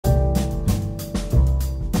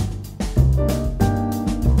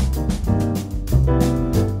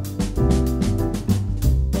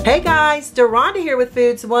Hey guys, Deronda here with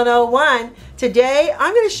Foods 101. Today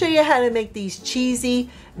I'm going to show you how to make these cheesy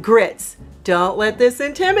grits. Don't let this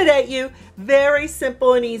intimidate you. Very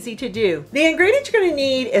simple and easy to do. The ingredients you're going to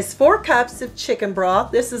need is 4 cups of chicken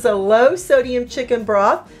broth. This is a low sodium chicken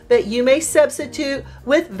broth that you may substitute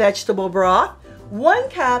with vegetable broth. 1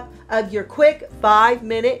 cup of your quick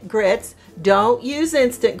 5-minute grits. Don't use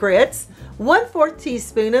instant grits. 1/4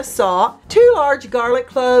 teaspoon of salt, 2 large garlic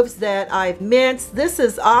cloves that I've minced. This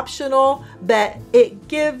is optional, but it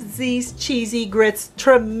gives these cheesy grits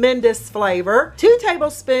tremendous flavor. 2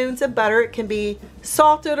 tablespoons of butter. It can be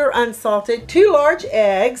salted or unsalted. 2 large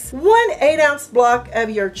eggs. 1 8-ounce block of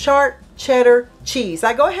your cheddar cheese.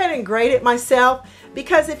 I go ahead and grate it myself,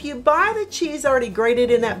 because if you buy the cheese already grated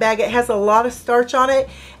in that bag, it has a lot of starch on it,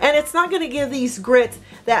 and it's not going to give these grits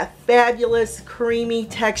that fabulous creamy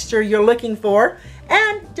texture you're looking for.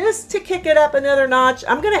 And just to kick it up another notch,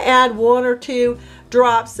 I'm going to add 1 or 2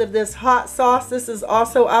 drops of this hot sauce. This is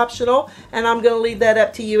also optional, and I'm going to leave that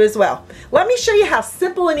up to you as well. Let me show you how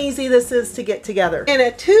simple and easy this is to get together. In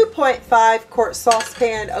a 2.5 quart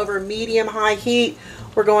saucepan over medium-high heat,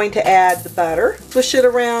 we're going to add the butter. Push it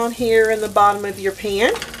around here in the bottom of your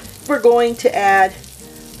pan. We're going to add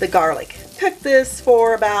the garlic. Cook this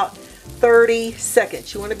for about 30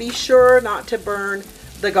 seconds. You want to be sure not to burn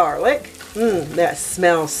the garlic. That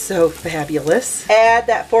smells so fabulous. Add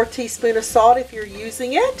that 4 teaspoons of salt if you're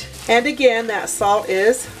using it. And again, that salt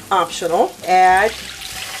is optional.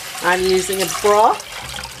 I'm using a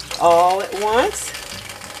broth all at once.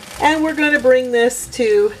 And we're going to bring this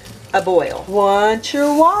to a boil. Once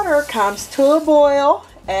your water comes to a boil,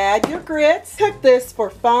 add your grits. Cook this for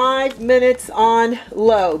 5 minutes on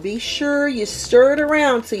low. Be sure you stir it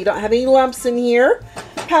around so you don't have any lumps in here.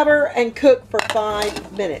 Cover and cook for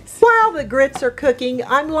 5 minutes. While the grits are cooking,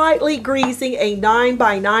 I'm lightly greasing a 9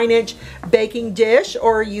 by 9 inch baking dish,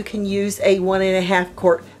 or you can use a 1.5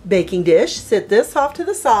 quart baking dish. Set this off to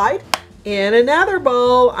the side. In another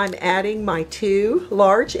bowl, I'm adding my 2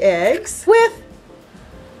 large eggs with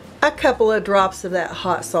a couple of drops of that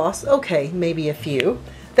hot sauce. Okay, maybe a few.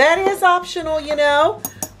 That is optional, you know.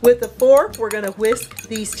 With a fork, we're going to whisk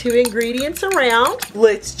these 2 ingredients around.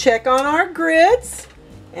 Let's check on our grits.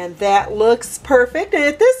 And that looks perfect. And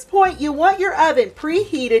at this point, you want your oven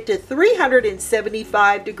preheated to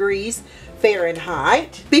 375 degrees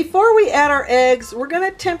Fahrenheit. Before we add our eggs, we're going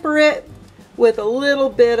to temper it with a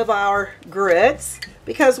little bit of our grits,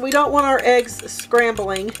 because we don't want our eggs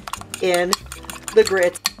scrambling in the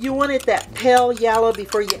grits. You want it that pale yellow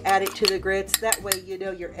before you add it to the grits. That way you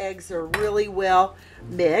know your eggs are really well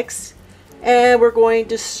mixed. And we're going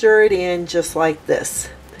to stir it in just like this.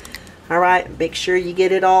 Alright, make sure you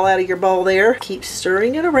get it all out of your bowl there. Keep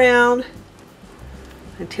stirring it around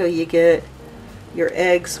until you get your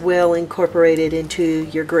eggs well incorporated into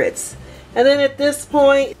your grits. And then at this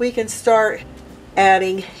point, we can start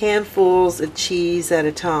adding handfuls of cheese at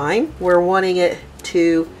a time. We're wanting it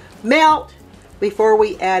to melt before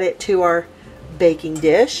we add it to our baking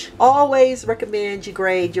dish. Always recommend you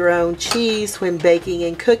grate your own cheese when baking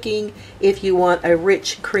and cooking if you want a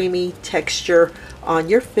rich, creamy texture on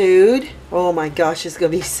your food. Oh my gosh, it's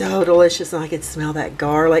going to be so delicious, and I can smell that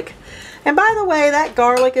garlic. And by the way, that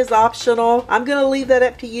garlic is optional. I'm going to leave that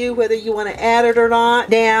up to you whether you want to add it or not.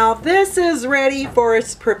 Now, this is ready for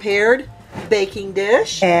its prepared baking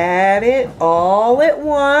dish. Add it all at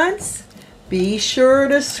once. Be sure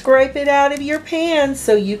to scrape it out of your pan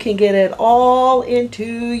so you can get it all into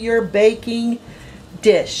your baking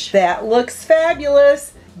dish. That looks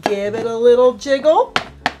fabulous. Give it a little jiggle,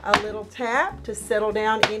 a little tap to settle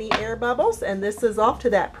down any air bubbles, and this is off to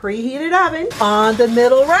that preheated oven on the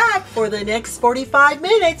middle rack for the next 45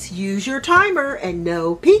 minutes. Use your timer and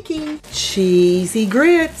no peeking. Cheesy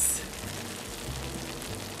grits.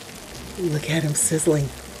 Look at them sizzling.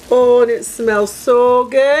 Oh, and it smells so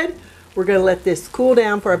good. We're going to let this cool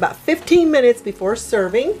down for about 15 minutes before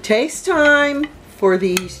serving. Taste time for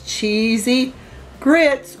these cheesy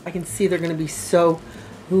grits. I can see they're going to be so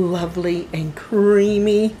lovely and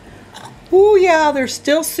creamy. Oh yeah, they're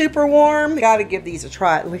still super warm. Got to give these a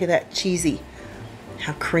try. Look at that cheesy,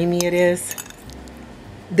 how creamy it is.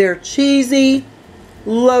 They're cheesy,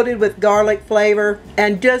 loaded with garlic flavor,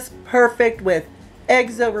 and just perfect with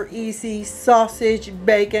eggs over easy, sausage,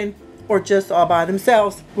 bacon, or just all by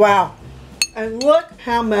themselves. Wow. And look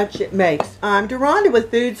how much it makes. I'm Deronda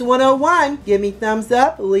with Foods 101. Give me a thumbs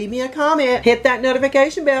up, leave me a comment, hit that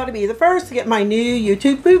notification bell to be the first to get my new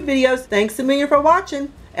YouTube food videos. Thanks a million for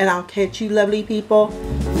watching, and I'll catch you lovely people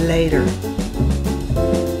later.